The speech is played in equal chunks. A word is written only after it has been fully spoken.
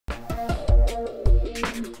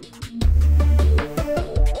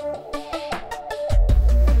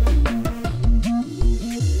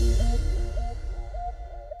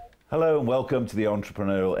welcome to the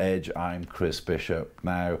Entrepreneurial Edge. I'm Chris Bishop.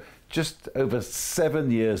 Now, just over 7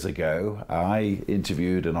 years ago, I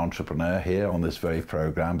interviewed an entrepreneur here on this very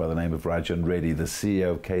program by the name of Rajen Reddy, the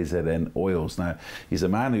CEO of KZN OILS. Now, he's a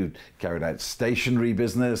man who carried out stationery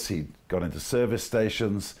business, he got into service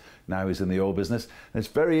stations, now he's in the oil business. And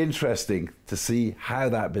it's very interesting to see how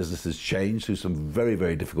that business has changed through some very,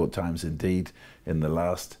 very difficult times indeed in the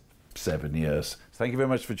last 7 years. Thank you very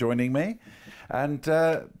much for joining me. And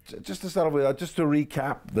just to start off with, just to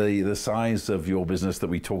recap the size of your business that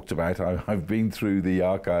we talked about, I've been through the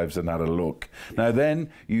archives and had a look. Now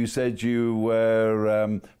then, you said you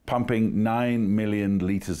were pumping 9 million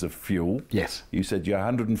litres of fuel. Yes. You said you had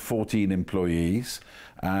 114 employees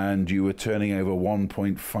and you were turning over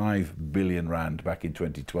 1.5 billion rand back in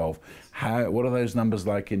 2012. What are those numbers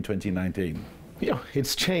like in 2019? Yeah,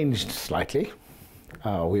 it's changed slightly.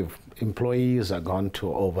 Employees are gone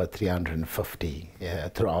to over 350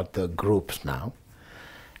 throughout the groups now,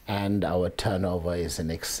 and our turnover is in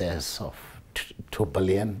excess of 2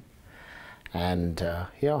 billion, and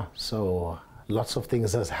so lots of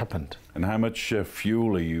things has happened. And how much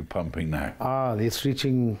fuel are you pumping now? It's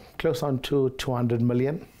reaching close on to 200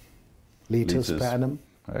 million litres per annum.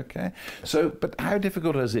 Okay. So, but how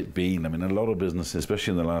difficult has it been? I mean, a lot of businesses,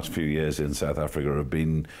 especially in the last few years in South Africa, have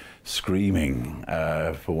been screaming,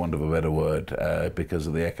 for want of a better word, because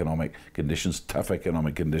of the economic conditions, tough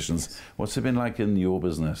economic conditions. What's it been like in your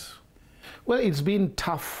business? Well, it's been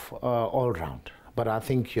tough all round, but I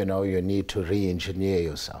think, you need to re-engineer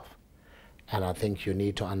yourself. And I think you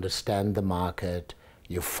need to understand the market,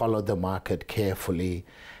 you follow the market carefully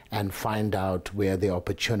and find out where the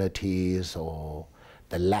opportunities or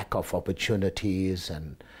the lack of opportunities,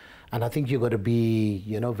 and I think you've got to be,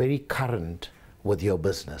 very current with your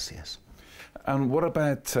business, yes. And what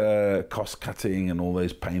about cost cutting and all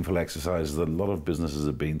those painful exercises that a lot of businesses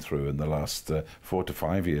have been through in the last 4 to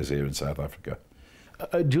 5 years here in South Africa?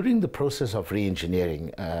 During the process of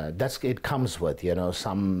re-engineering, it comes with,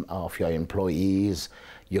 some of your employees,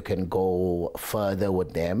 you can go further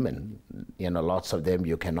with them, and, lots of them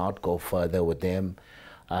you cannot go further with them.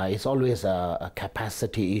 It's always a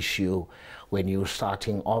capacity issue. When you're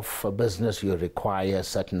starting off a business, you require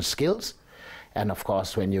certain skills. And of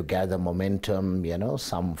course, when you gather momentum,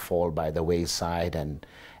 some fall by the wayside and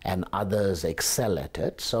others excel at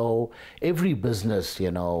it. So every business,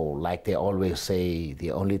 like they always say,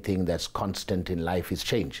 the only thing that's constant in life is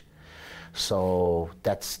change. So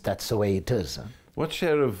that's the way it is. What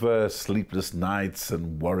share of sleepless nights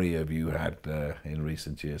and worry have you had in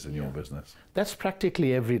recent years in your business? That's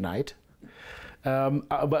practically every night.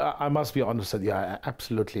 But I must be honest with you, I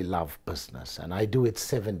absolutely love business, and I do it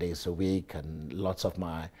 7 days a week, and lots of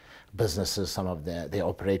my businesses, some of them, they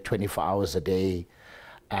operate 24 hours a day.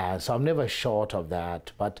 So I'm never short of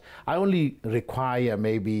that, but I only require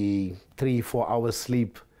maybe 3-4 hours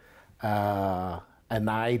sleep a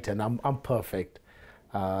night, and I'm perfect.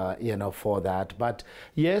 For that. But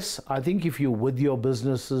yes, I think if you're with your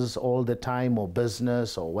businesses all the time, or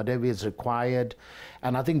business or whatever is required,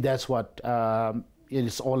 and I think that's what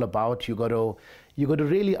it's all about. You got to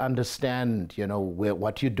really understand,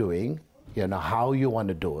 what you're doing, how you want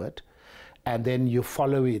to do it, and then you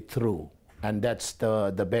follow it through. And that's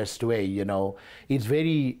the best way. It's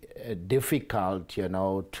very difficult,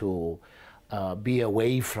 to be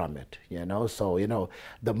away from it, So,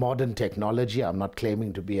 the modern technology, I'm not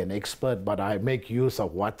claiming to be an expert, but I make use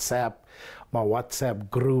of WhatsApp, my WhatsApp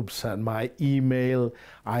groups and my email.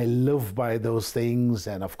 I live by those things.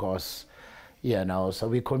 And of course, so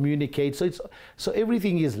we communicate. So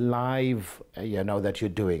everything is live, that you're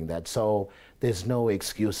doing that. So there's no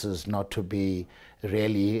excuses not to be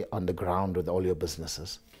really on the ground with all your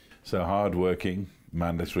businesses. So hardworking,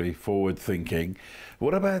 mandatory, forward-thinking.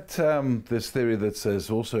 What about this theory that says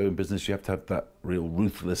also in business you have to have that real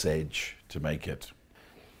ruthless edge to make it?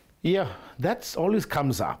 Yeah, that always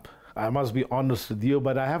comes up. I must be honest with you,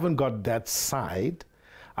 but I haven't got that side.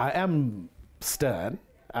 I am stern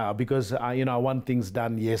because I want things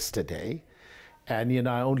done yesterday, and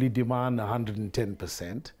I only demand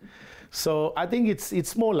 110%. So I think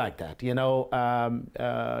it's more like that. You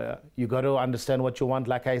got to understand what you want,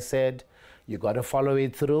 like I said. You got to follow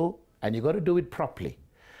it through, and you got to do it properly.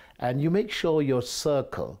 And you make sure your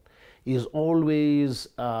circle is always,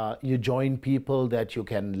 you join people that you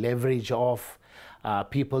can leverage off,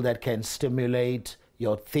 people that can stimulate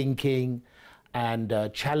your thinking and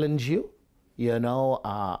challenge you, in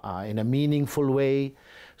a meaningful way.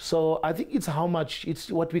 So I think it's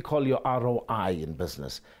what we call your ROI in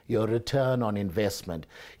business, your return on investment.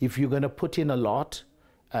 If you're going to put in a lot,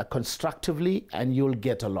 constructively, and you'll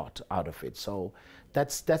get a lot out of it. So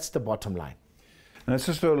That's the bottom line. And let's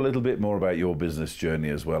just talk a little bit more about your business journey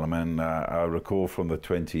as well. I mean, I recall from the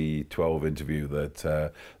 2012 interview that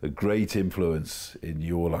a great influence in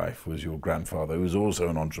your life was your grandfather, who was also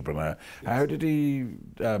an entrepreneur. Yes. How did he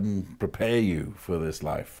prepare you for this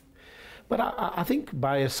life? But I think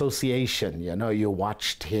by association, you know, you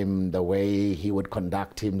watched him, the way he would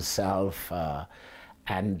conduct himself,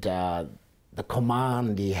 and the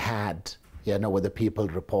command he had, you know, with the people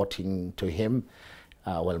reporting to him.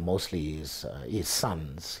 Well, mostly his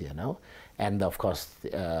sons, you know, and of course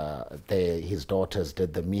his daughters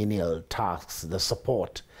did the menial tasks, the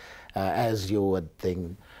support, as you would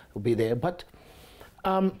think would be there. But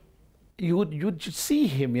you'd see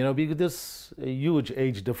him, you know, because there's a huge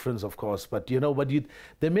age difference, of course. But you know,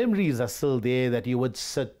 the memories are still there, that he would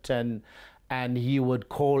sit and he would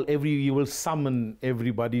he will summon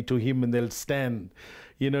everybody to him, and they'll stand,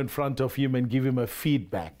 you know, in front of him and give him a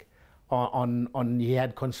feedback. He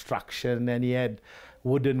had construction, and he had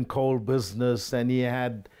wood and coal business, and he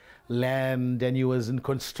had land, and he was in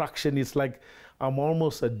construction. It's like I'm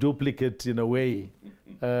almost a duplicate in a way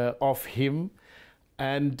of him.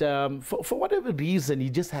 And for whatever reason, he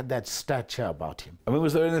just had that stature about him. I mean,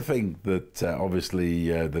 was there anything that, obviously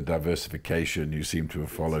the diversification, you seem to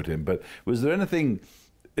have followed him, but was there anything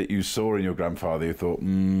that you saw in your grandfather you thought,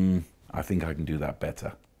 I think I can do that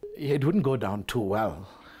better? It wouldn't go down too well.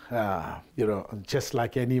 You know, just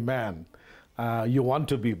like any man, you want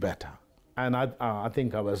to be better. And I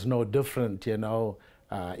think I was no different, you know.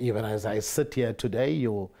 Even as I sit here today,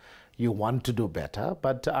 you want to do better.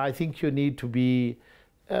 But I think you need to be,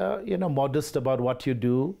 you know, modest about what you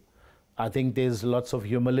do. I think there's lots of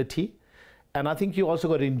humility. And I think you also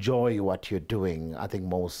got to enjoy what you're doing, I think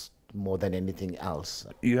more than anything else.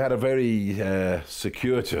 You had a very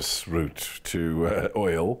circuitous route to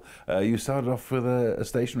oil. You started off with a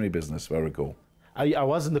stationery business, if I recall. I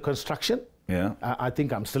was in the construction. Yeah. I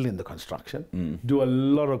think I'm still in the construction. Do a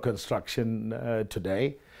lot of construction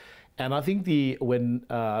today. And I think when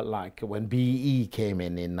BE came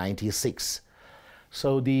in '96,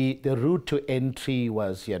 so the route to entry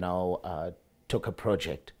was, you know, took a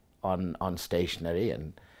project on stationery,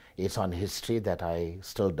 and it's on history that I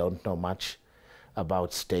still don't know much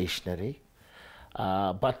about stationery,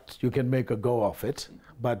 but you can make a go of it.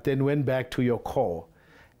 But then went back to your core,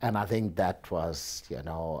 and I think that was, you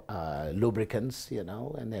know, lubricants, you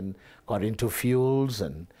know, and then got into fuels,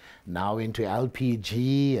 and now into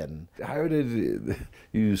LPG. And how did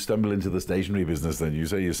you stumble into the stationery business then? You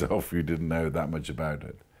say yourself you didn't know that much about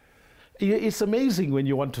it. It's amazing when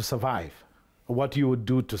you want to survive, what you would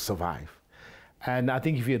do to survive. And I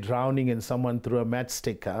think if you're drowning in someone through a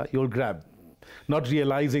matchstick, you'll grab, not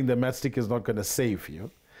realizing the matchstick is not going to save you,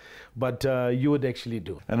 but you would actually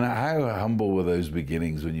do. And how humble were those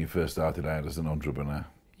beginnings when you first started out as an entrepreneur?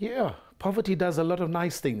 Yeah, poverty does a lot of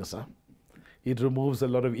nice things. Huh? It removes a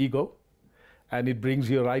lot of ego, and it brings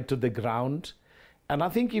you right to the ground. And I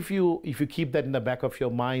think if you keep that in the back of your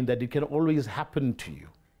mind, that it can always happen to you.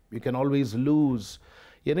 You can always lose.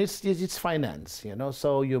 You know, it's finance, you know,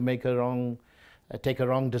 so you make take a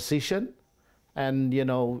wrong decision, and you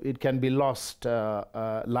know it can be lost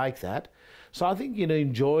like that. So I think, you know,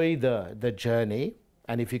 enjoy the journey,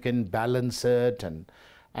 and if you can balance it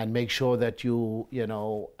and make sure that you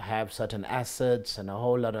know have certain assets and a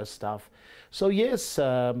whole lot of stuff. So yes,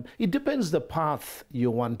 it depends the path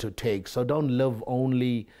you want to take. So don't live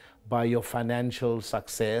only by your financial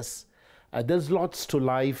success. There's lots to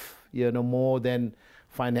life, you know, more than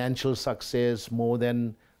financial success, more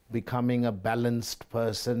than becoming a balanced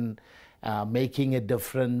person, making a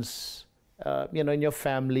difference, you know, in your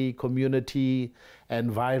family, community,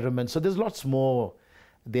 environment. So there's lots more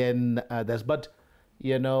than this. But,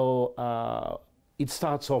 you know, it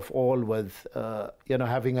starts off all with, you know,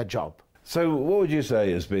 having a job. So what would you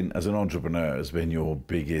say has been, as an entrepreneur, has been your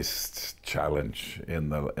biggest challenge in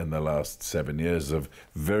the last 7 years of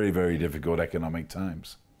very, very difficult economic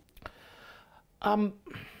times?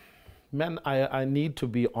 Man, I need to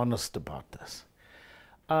be honest about this.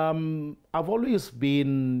 I've always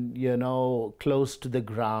been, you know, close to the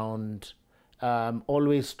ground,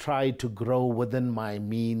 always tried to grow within my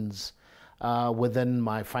means, within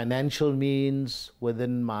my financial means,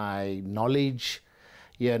 within my knowledge,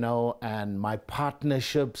 you know, and my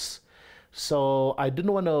partnerships. So I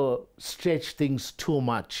didn't want to stretch things too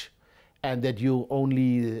much and that you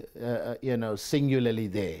only, you know, singularly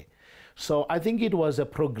there. So I think it was a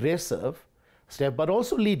progressive step, but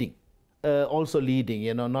also leading,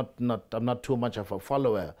 you know, I'm not too much of a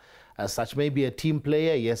follower as such. Maybe a team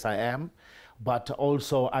player, yes, I am, but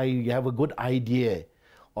also I have a good idea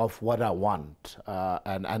of what I want,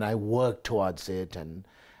 and I work towards it, and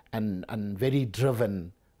very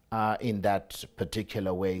driven in that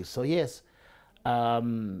particular way. So yes,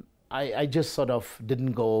 I just sort of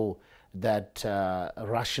didn't go that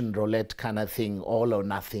Russian roulette kind of thing, all or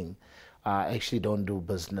nothing. I actually don't do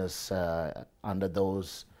business under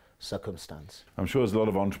those circumstances. I'm sure there's a lot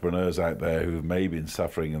of entrepreneurs out there who may have been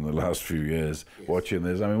suffering in the last few years watching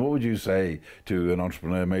this. I mean, what would you say to an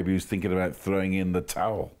entrepreneur maybe who's thinking about throwing in the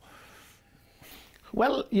towel?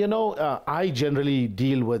 Well, you know, I generally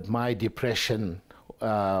deal with my depression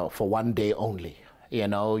for one day only. You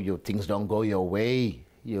know, things don't go your way.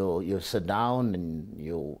 You sit down and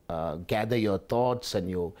you gather your thoughts, and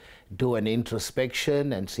you do an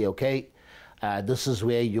introspection and say, okay, this is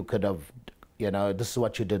where you could have, you know, this is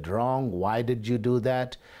what you did wrong. Why did you do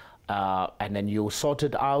that? And then you sort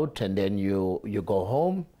it out, and then you go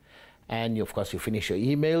home, and of course you finish your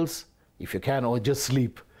emails if you can, or just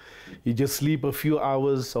sleep. You just sleep a few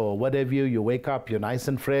hours or whatever. You wake up, you're nice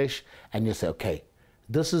and fresh, and you say, okay,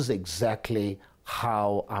 this is exactly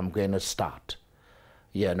how I'm going to start.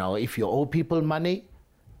 You know, if you owe people money,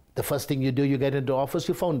 the first thing you do, you get into office,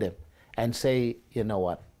 you phone them and say, you know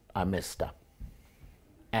what, I messed up,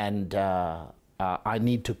 and I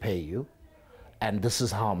need to pay you, and this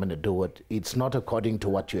is how I'm going to do it. It's not according to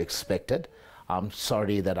what you expected. I'm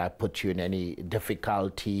sorry that I put you in any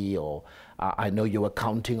difficulty, or I know you were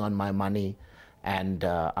counting on my money, and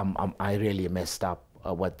I really messed up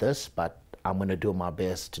with this, but I'm going to do my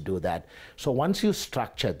best to do that. So once you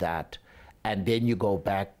structure that, and then you go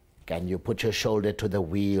back and you put your shoulder to the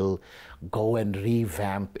wheel, go and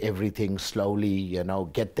revamp everything slowly, you know,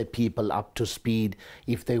 get the people up to speed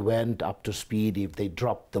if they weren't up to speed, if they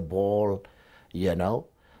dropped the ball, you know.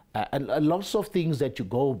 And lots of things that you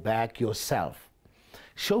go back yourself.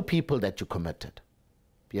 Show people that you committed,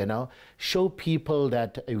 you know. Show people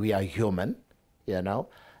that we are human, you know,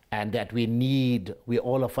 and that we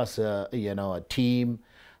all of us, you know, a team,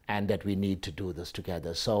 and that we need to do this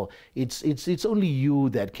together. So it's only you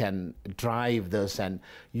that can drive this, and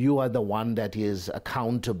you are the one that is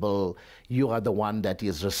accountable. You are the one that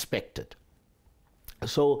is respected.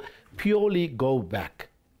 So purely go back,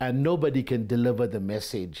 and nobody can deliver the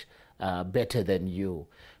message better than you.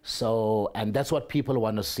 So, and that's what people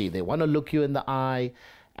want to see. They want to look you in the eye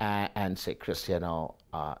and say, Chris, you know,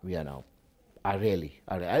 I really,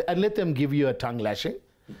 and let them give you a tongue lashing.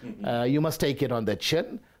 You must take it on the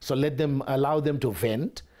chin. So allow them to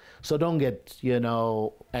vent. So don't get, you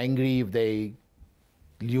know, angry if they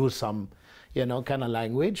use some, you know, kind of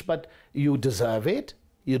language, but you deserve it.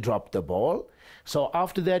 You drop the ball. So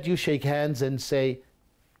after that, you shake hands and say,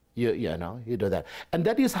 you know, you do that. And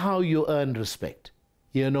that is how you earn respect,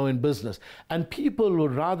 you know, in business. And people will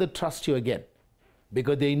rather trust you again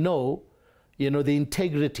because they know, you know, the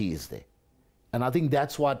integrity is there. And I think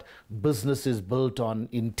that's what business is built on,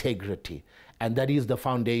 integrity. And that is the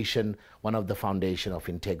foundation, one of the foundation of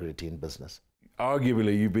integrity in business.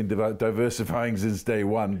 Arguably, you've been diversifying since day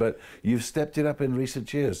one, but you've stepped it up in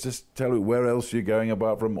recent years. Just tell me where else you're going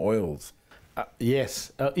apart from oils.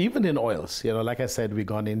 Yes, even in oils, you know, like I said, we've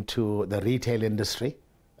gone into the retail industry.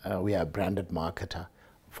 We are a branded marketer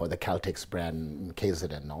for the Caltex brand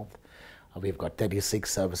KZN North. We've got 36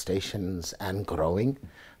 service stations and growing,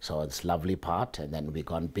 so it's a lovely part. And then we've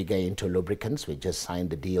gone bigger into lubricants. We just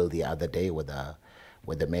signed a deal the other day with a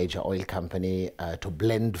major oil company to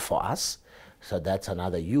blend for us. So that's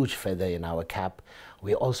another huge feather in our cap.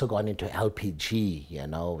 We also gone into LPG, you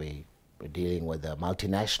know, we're dealing with a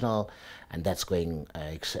multinational, and that's going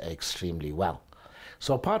extremely well.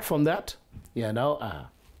 So apart from that, you know,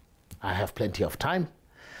 I have plenty of time.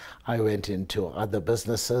 I went into other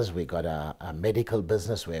businesses. We got a medical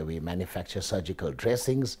business where we manufacture surgical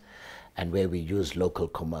dressings and where we use local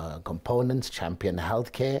components, Champion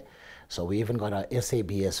Healthcare. So we even got our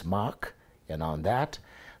SABS mark, you know, on that.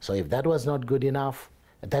 So if that was not good enough,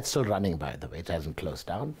 that's still running, by the way. It hasn't closed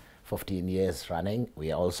down. 15 years running.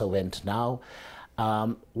 We also went now.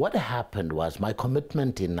 What happened was my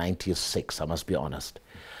commitment in '96, I must be honest.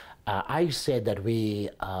 I said that we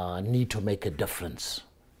need to make a difference.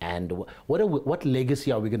 And what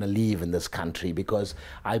legacy are we going to leave in this country? Because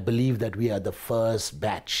I believe that we are the first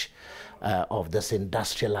batch of this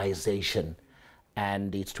industrialization.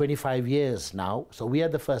 And it's 25 years now, so we are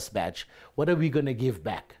the first batch. What are we going to give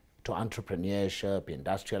back to entrepreneurship,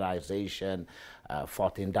 industrialization,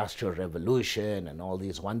 fourth industrial revolution, and all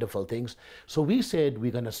these wonderful things? So we said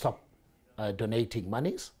we're going to stop donating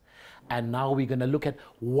monies. And now we're going to look at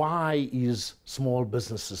why is small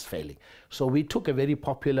businesses failing. So we took a very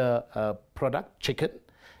popular product, chicken,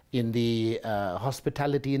 in the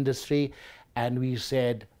hospitality industry, and we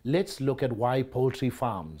said, let's look at why poultry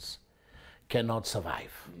farms cannot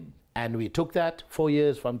survive. And we took that 4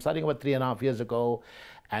 years, from starting about 3.5 years ago,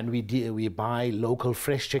 and we buy local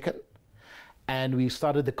fresh chicken, and we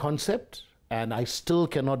started the concept, and I still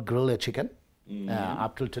cannot grill a chicken.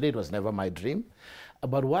 Up till today, it was never my dream.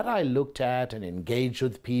 But what I looked at and engaged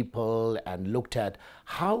with people and looked at,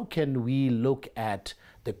 how can we look at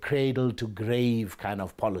the cradle to grave kind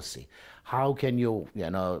of policy? How can you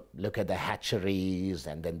look at the hatcheries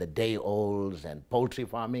and then the day olds and poultry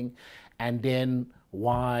farming, and then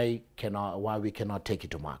why we cannot take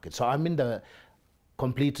it to market? So I'm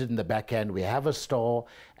completed in the back end. We have a store,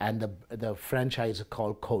 and the franchise is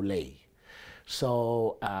called Colay.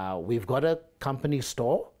 So we've got a company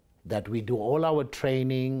store that we do all our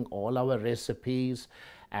training, all our recipes,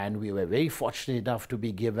 and we were very fortunate enough to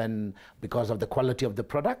be given, because of the quality of the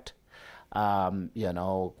product,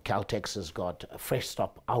 Caltex has got Fresh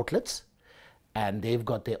Stop outlets, and they've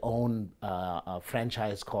got their own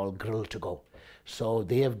franchise called Grill to Go. So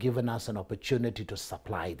they have given us an opportunity to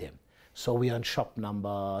supply them. So we're on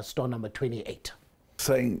store number 28.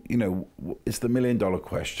 Saying, it's the $1 million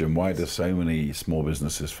question. Why do so many small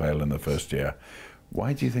businesses fail in the first year?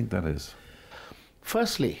 Why do you think that is?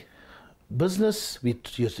 Firstly, business,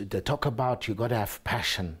 they talk about you got to have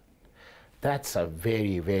passion. That's a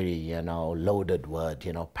very, very, loaded word,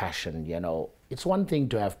 passion. It's one thing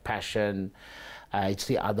to have passion. It's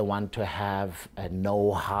the other one to have a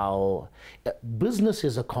know-how. Business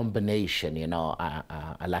is a combination,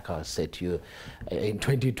 like I said to you, in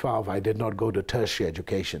 2012, I did not go to tertiary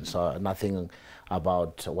education, so nothing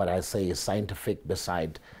about what I say is scientific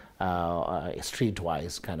beside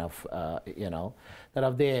streetwise kind of, that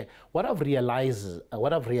are there. What I've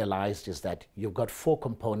realized is that you've got 4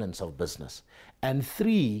 components of business, and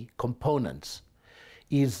 3 components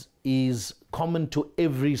is common to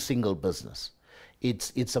every single business.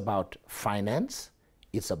 It's about finance,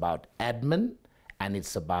 it's about admin, and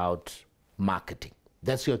it's about marketing.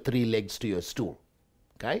 That's your 3 legs to your stool,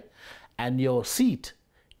 okay? And your seat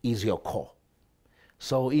is your core.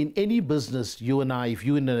 So in any business, you and I, if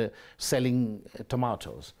you're selling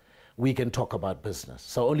tomatoes, we can talk about business.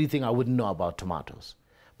 So only thing I wouldn't know about tomatoes.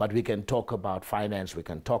 But we can talk about finance, we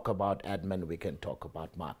can talk about admin, we can talk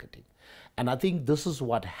about marketing. And I think this is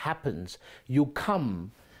what happens. You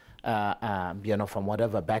come, from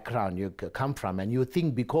whatever background you come from, and you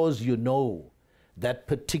think because you know that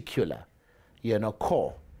particular,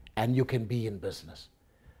 core, and you can be in business.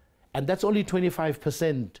 And that's only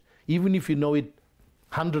 25%. Even if you know it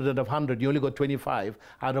 100 out of 100, you only got 25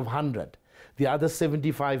 out of 100. The other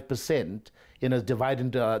 75%, is divided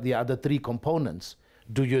into the other 3 components.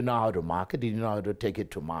 Do you know how to market? Do you know how to take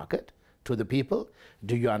it to market, to the people?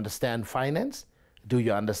 Do you understand finance? Do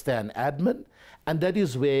you understand admin? And that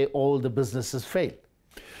is where all the businesses fail.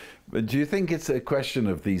 But do you think it's a question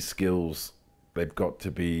of these skills, they've got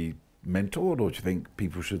to be mentored, or do you think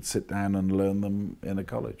people should sit down and learn them in a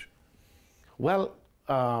college? Well,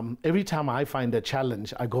 every time I find a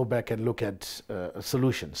challenge, I go back and look at a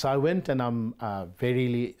solution. So I went and I'm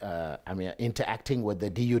interacting with the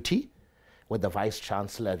DUT, with the Vice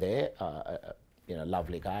Chancellor there,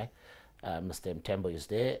 lovely guy, Mr. Mtembo is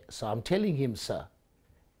there. So I'm telling him, sir,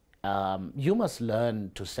 you must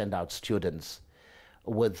learn to send out students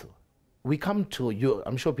we come to you,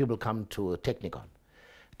 I'm sure people come to Technicon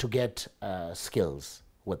to get skills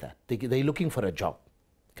with that. They're looking for a job,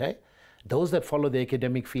 okay? Those that follow the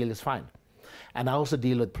academic field is fine. And I also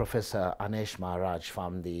deal with Professor Anesh Maharaj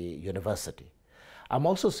from the university. I'm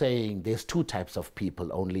also saying there's 2 types of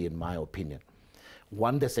people only, in my opinion.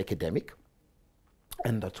 One that's academic,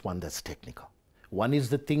 and that's one that's technical. One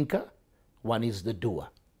is the thinker, one is the doer.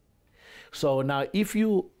 So now if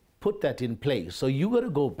you put that in place, so you got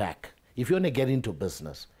to go back, if you want to get into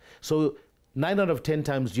business. So 9 out of 10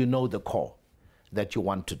 times you know the core that you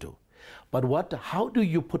want to do. But how do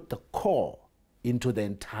you put the core into the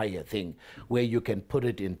entire thing, where you can put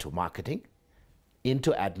it into marketing,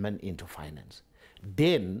 into admin, into finance?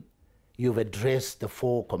 Then you've addressed the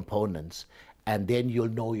 4 components, and then you'll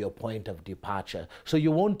know your point of departure. So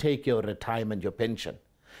you won't take your retirement, your pension,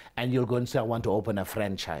 and you'll go and say, I want to open a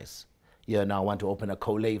franchise. I want to open a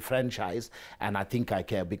Colay franchise, and I think I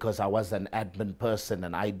care because I was an admin person,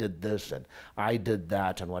 and I did this, and I did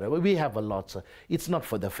that, and whatever. We have a lot. It's not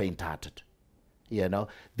for the faint-hearted,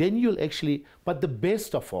 Then you'll actually, but the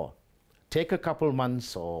best of all, take a couple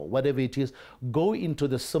months or whatever it is, go into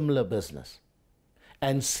the similar business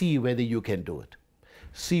and see whether you can do it.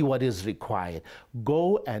 See what is required.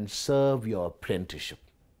 Go and serve your apprenticeship.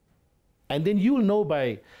 And then you'll know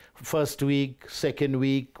by first week, second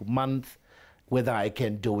week, month, whether I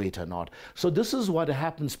can do it or not. So this is what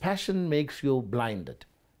happens. Passion makes you blinded.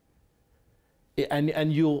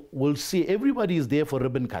 And you will see everybody is there for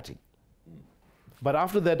ribbon cutting. But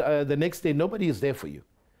after that, the next day, nobody is there for you.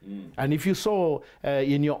 And if you saw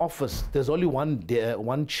in your office, there's only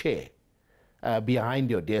one chair behind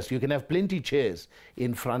your desk. You can have plenty chairs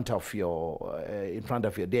in front of your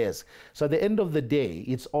desk. So at the end of the day,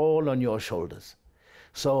 it's all on your shoulders.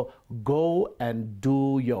 So go and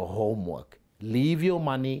do your homework. Leave your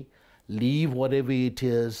money, leave whatever it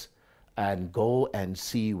is, and go and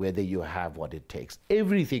see whether you have what it takes.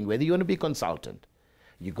 Everything, whether you want to be a consultant,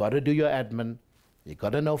 you got to do your admin, you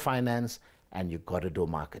got to know finance, and you got to do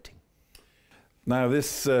marketing. Now,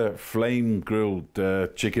 this flame-grilled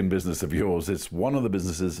chicken business of yours, it's one of the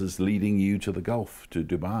businesses that's leading you to the Gulf, to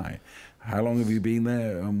Dubai. How long have you been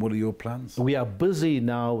there, and what are your plans? We are busy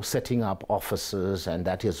now setting up offices, and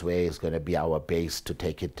that is where it's going to be our base to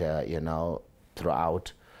take it,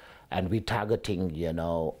 throughout. And we're targeting,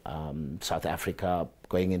 South Africa,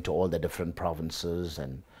 going into all the different provinces,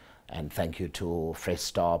 and thank you to Fresh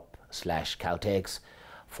Stop / Caltex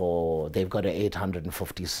they've got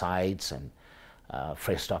 850 sites, and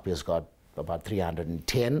Fresh Stop has got about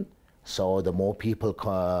 310. So the more people,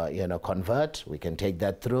 convert, we can take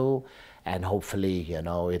that through, and hopefully,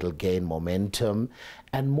 it'll gain momentum.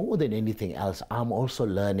 And more than anything else, I'm also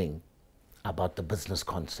learning about the business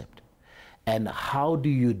concept. And how do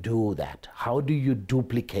you do that? How do you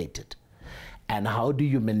duplicate it? And how do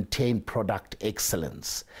you maintain product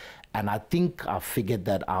excellence? And I think I've figured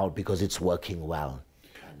that out because it's working well.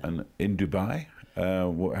 And in Dubai,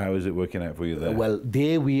 how is it working out for you there? Well,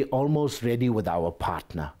 there we're almost ready with our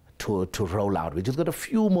partner to roll out. We just got a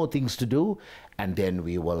few more things to do, and then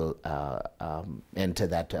we will enter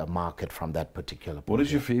that market from that particular point. What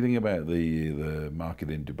is your feeling about the market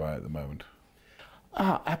in Dubai at the moment?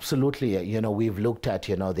 Absolutely. We've looked at,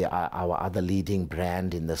 our other leading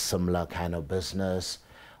brand in the similar kind of business.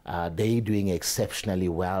 They're doing exceptionally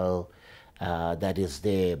well. That is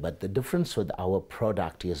there. But the difference with our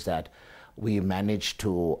product is that we managed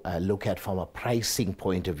to look at from a pricing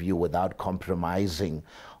point of view without compromising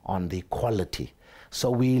on the quality. So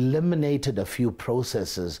we eliminated a few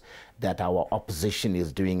processes that our opposition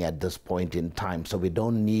is doing at this point in time. So we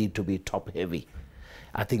don't need to be top heavy.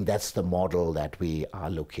 I think that's the model that we are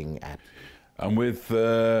looking at. And with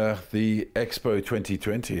the Expo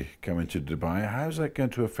 2020 coming to Dubai, how's that going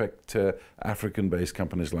to affect African-based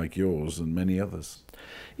companies like yours and many others?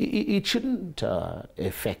 It shouldn't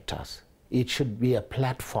affect us. It should be a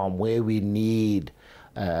platform where we need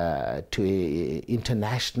to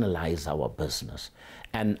internationalize our business.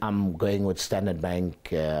 And I'm going with Standard Bank,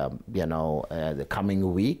 the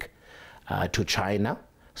coming week to China.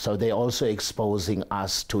 So they're also exposing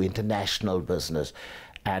us to international business.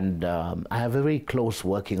 And I have a very close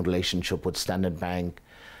working relationship with Standard Bank.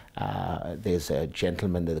 There's a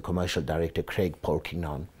gentleman, the commercial director, Craig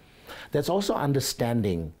Polkington, that's also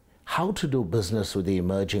understanding how to do business with the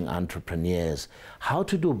emerging entrepreneurs, how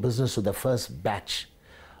to do business with the first batch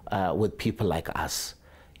with people like us.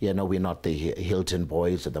 We're not the Hilton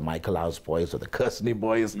boys or the Michael House boys or the Kersney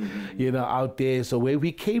boys, out there. So where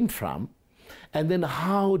we came from, and then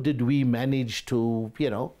how did we manage to,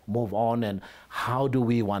 move on, and how do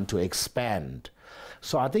we want to expand?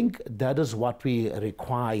 So I think that is what we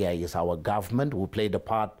require is our government, who played a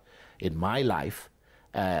part in my life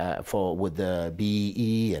with the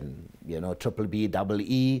BEE and, triple B, double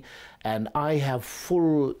E, and I have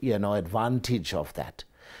full, advantage of that.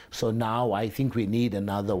 So now I think we need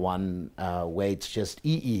another one where it's just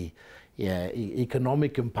EE.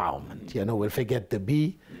 Economic empowerment. We'll forget the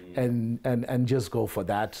B and just go for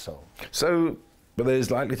that. But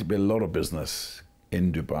there's likely to be a lot of business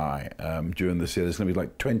in Dubai during this year. There's going to be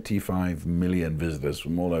like 25 million visitors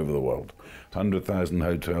from all over the world, 100,000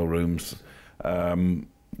 hotel rooms.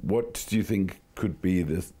 What do you think could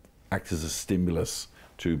act as a stimulus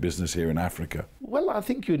to business here in Africa? Well, I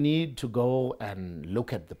think you need to go and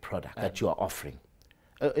look at the product that you are offering.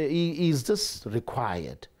 Is this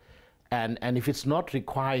required? And if it's not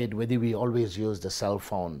required, whether we always use the cell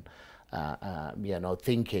phone,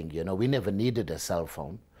 thinking, we never needed a cell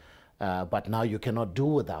phone, but now you cannot do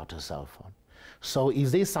without a cell phone. So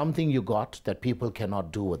is there something you got that people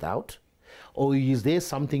cannot do without? Or is there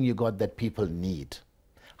something you got that people need?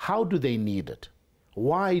 How do they need it?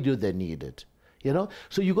 Why do they need it?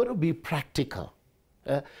 So you got to be practical.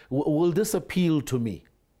 Will this appeal to me?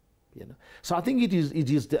 So I think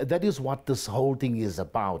that is what this whole thing is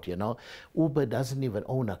about. Uber doesn't even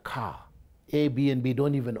own a car. Airbnb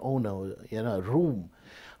don't even own a room.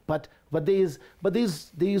 But there's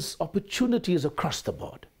opportunities across the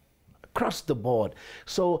board. across the board.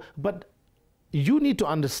 So, but you need to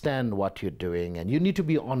understand what you're doing, and you need to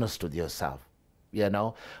be honest with yourself, you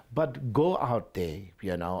know. But go out there,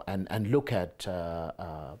 you know, and look at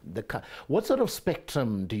what sort of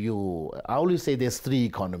spectrum do you, I always say there's three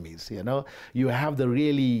economies, you know. You have the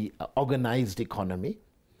really organized economy,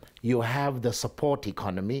 you have the support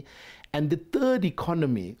economy, and the third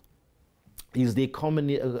economy is the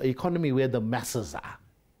economy where the masses are.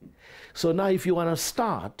 So now if you want to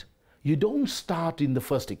start, you don't start in the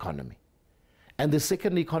first economy. And the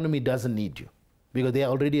second economy doesn't need you because they're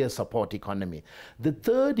already a support economy. The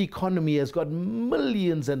third economy has got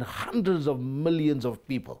millions and hundreds of millions of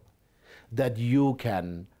people that you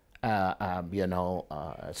can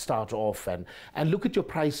start off and look at your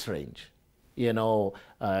price range. You know,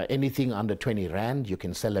 anything under 20 Rand, you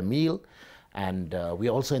can sell a meal. And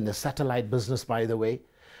we're also in the satellite business, by the way.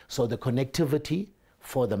 So the connectivity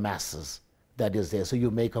for the masses that is there. So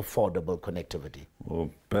you make affordable connectivity.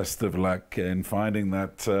 Well, best of luck in finding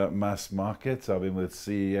that mass market. I've been with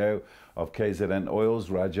CEO of KZN OILS,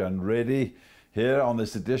 Rajen Reddy, here on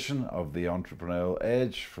this edition of the Entrepreneurial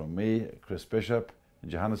Edge. From me, Chris Bishop, in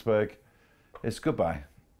Johannesburg. It's goodbye.